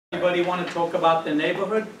Anybody want to talk about the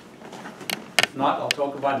neighborhood? If not, I'll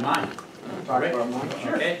talk about mine. Talk about mine?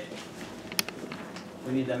 Sure. Okay.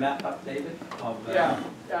 We need the map up, David,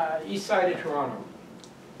 of East side of Toronto.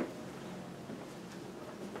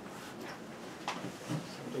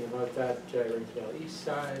 Something about that retail east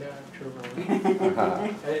side of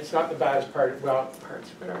Toronto. And it's not the baddest part, well,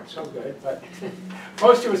 parts of it aren't so good, but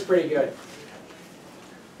most of it's pretty good.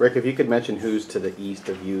 Rick, if you could mention who's to the east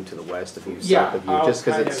of you, to the west of you, Yeah, south of you, just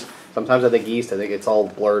because it's, sometimes I think east, I think it's all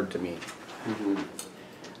blurred to me.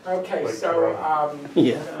 Okay, Like so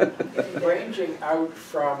Yeah. ranging out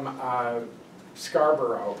from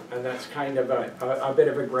Scarborough, and that's kind of a bit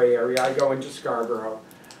of a gray area. I go into Scarborough.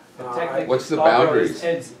 What's the boundaries?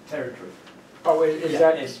 Ed's territory. Oh, is Yeah,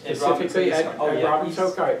 that it's specifically Robinson. at Robinson?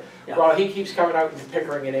 Okay. Yeah. Well, he keeps coming out into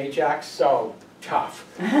Pickering and Ajax, so tough.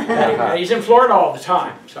 And he's in Florida all the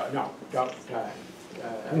time, so no, don't.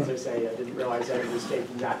 As I say, I didn't realize I was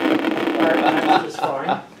taking that part, which is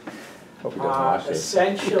fine.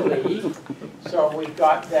 Essentially, so we've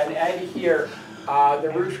got then Ed here.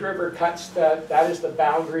 The Rouge River cuts that is the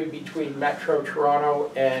boundary between Metro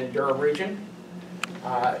Toronto and Durham Region.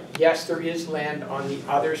 Yes, there is land on the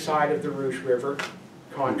other side of the Rouge River,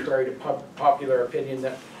 contrary to popular opinion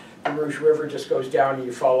that the Rouge River just goes down and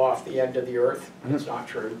you fall off the end of the earth. It's not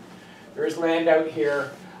true. There is land out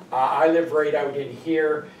here. I live right out in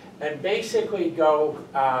here, and basically go,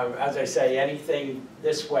 as I say, anything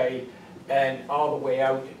this way and all the way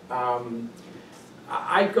out.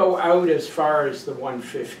 I go out as far as the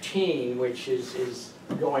 115, which is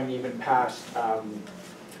going even past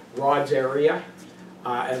Rod's area,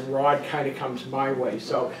 and Rod kind of comes my way.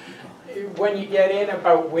 So when you get in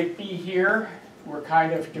about Whitby here, we're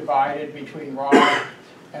kind of divided between Rod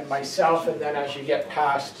and myself, and then as you get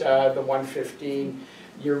past the 115,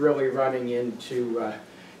 you're really running into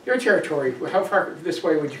your territory. How far this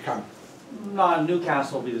way would you come?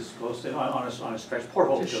 Newcastle will be this close to, on a stretch. Port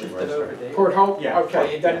Hope. Just shift it over, Dave. Port Hope? Yeah.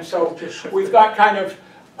 Okay, then Yeah. so we've got kind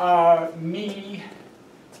of me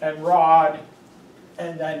and Rod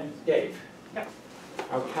and then Dave. Yeah.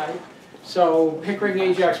 Okay, so Pickering,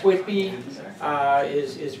 Ajax, Whitby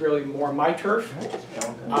is really more my turf.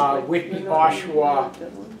 Whitby, Oshawa,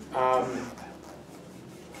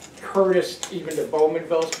 Curtis, even to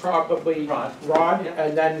Bowmanville's probably Rod,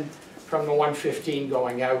 and then from the 115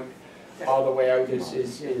 going out, all the way out is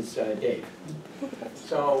Dave.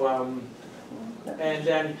 So, and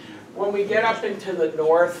then when we get up into the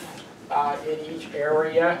north in each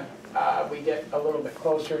area, we get a little bit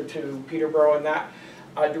closer to Peterborough and that.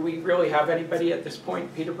 Do we really have anybody at this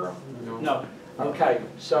point, Peterborough? No. Okay,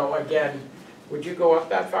 so again, would you go up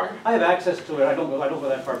that far? I have access to it. I don't go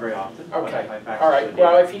that far very often. Okay, I have access all to right. it.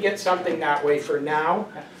 Well, if you get something that way for now,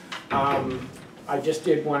 I just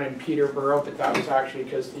did one in Peterborough, but that was actually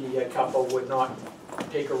because the couple would not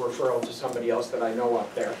take a referral to somebody else that I know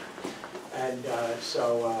up there. And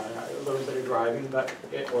so a little bit of driving, but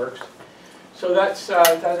it works. So that's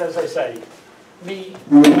as I say, me,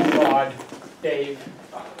 Rod, Dave,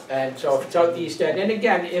 and so if it's out the east end. And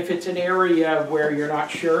again, if it's an area where you're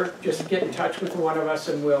not sure, just get in touch with one of us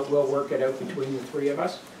and we'll work it out between the three of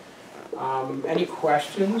us. Any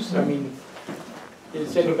questions? I mean,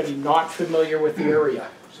 is anybody not familiar with the area?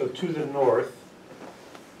 So to the north,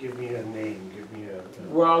 give me a name, give me a...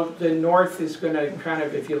 Well, the north is going to kind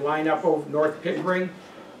of, if you line up over North Pickering,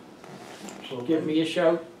 give me a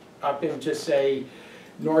shout, up into, say,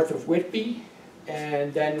 north of Whitby,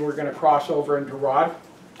 and then we're going to cross over into Rod.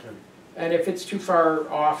 And if it's too far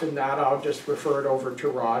off in that, I'll just refer it over to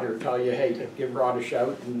Rod or tell you, hey, give Rod a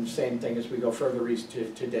shout, and same thing as we go further east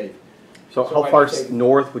to Dave. So how far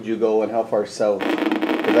north would you go and how far south?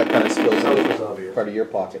 Because that kind of spills into part of your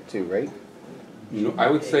pocket too, right? I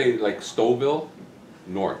would say like Stouffville,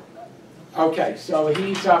 north. Okay, so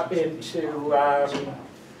he's up into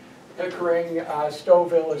Pickering.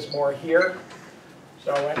 Stouffville is more here.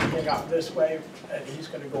 So anything up this way, and he's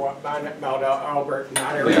going to go up Mount Albert in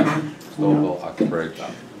that area. Yeah, Stouffville, Uxbridge.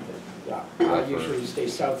 Yeah, I usually stay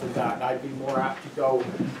south of that. I'd be more apt to go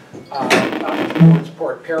up towards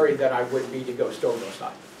Port Perry than I would be to go Stouffville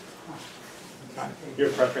side. Okay. Your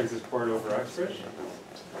preference is Port over Uxbridge?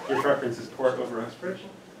 Your preference is Port over Uxbridge?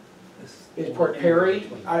 Is Port Perry?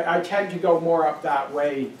 I tend to go more up that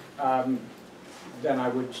way than I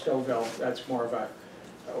would Stouffville. That's more of a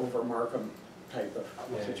over Markham type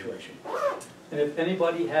of situation. And if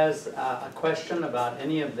anybody has a question about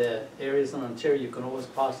any of the areas in Ontario, you can always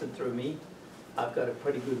pass it through me. I've got a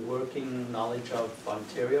pretty good working knowledge of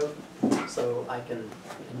Ontario, so I can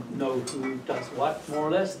know who does what, more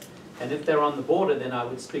or less. And if they're on the border, then I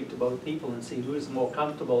would speak to both people and see who's more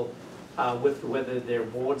comfortable with whether their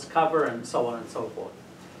boards cover and so on and so forth.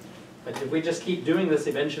 But if we just keep doing this,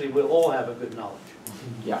 eventually we'll all have a good knowledge.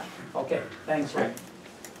 Yeah. Okay, thanks, Rick.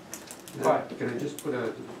 Can I just put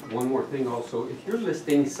one more thing also? If you're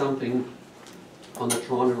listing something on the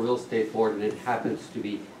Toronto Real Estate Board and it happens to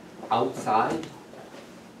be outside,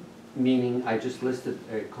 meaning I just listed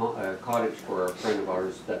a cottage for a friend of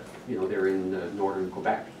ours that, you know, they're in northern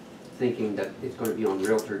Quebec, thinking that it's going to be on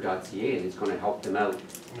realtor.ca and it's going to help them out.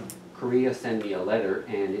 Korea sent me a letter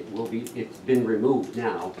and it's been removed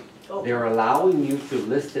now. They're allowing you to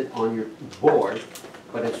list it on your board,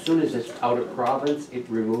 but as soon as it's out of province, they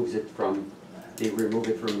remove it from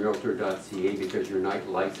realtor.ca because you're not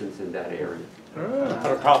licensed in that area.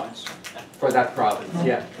 For a province. For that province,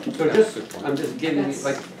 yeah. So I'm just giving you,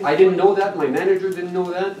 like, I didn't know that, my manager didn't know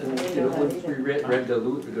that, and, you know, once we read the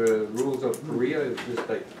rules of Korea, it's just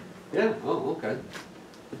like, yeah, oh, okay.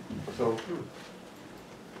 So.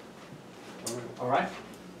 All right,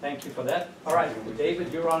 thank you for that. All right,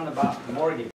 David, you're on about mortgage.